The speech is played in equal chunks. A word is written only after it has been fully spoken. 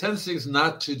10 things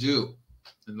not to do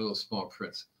in little small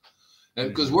print. And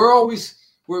because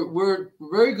we're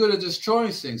very good at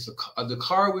destroying things. The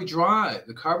car we drive,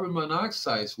 the carbon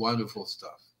monoxide is wonderful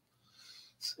stuff.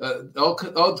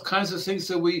 All kinds of things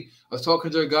that I was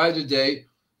talking to a guy today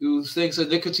who thinks that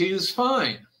nicotine is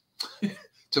fine.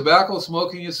 Tobacco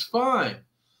smoking is fine.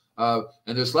 And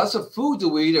there's lots of food that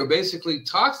we eat are basically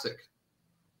toxic.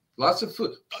 Lots of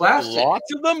food. Plastic.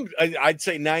 Lots of them? I'd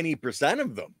say 90%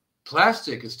 of them.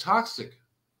 Plastic is toxic.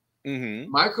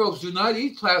 Microbes do not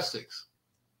eat plastics.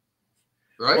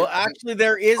 Right? Well, actually,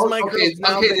 there is microbes.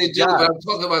 Okay, they do. But I'm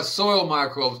talking about soil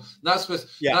microbes, not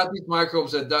these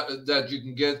microbes that you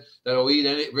can get that'll eat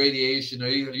any radiation. Or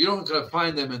you don't gonna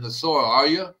find them in the soil, are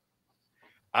you?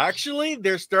 Actually,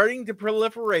 they're starting to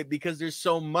proliferate because there's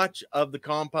so much of the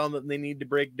compound that they need to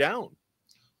break down.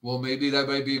 Well, maybe that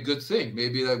might be a good thing.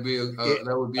 Maybe that would be a good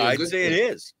thing. I'd say it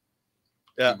is.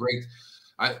 Yeah.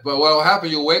 But what will happen?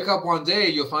 You'll wake up one day,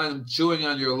 you'll find them chewing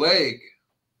on your leg.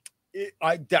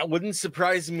 That wouldn't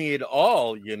surprise me at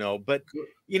all, but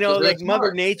like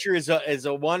Mother Nature is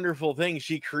a wonderful thing.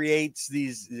 She creates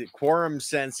these quorum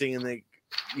sensing, and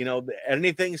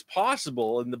anything's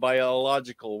possible in the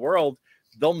biological world.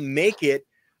 They'll make it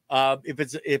if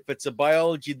it's a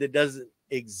biology that doesn't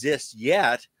exist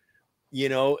yet.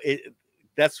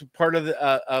 That's part of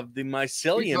the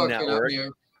mycelium network.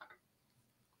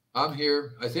 I'm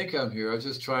here. I think I'm here. I was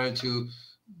just trying to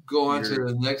go on to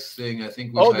the next thing. I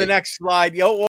think. The next slide.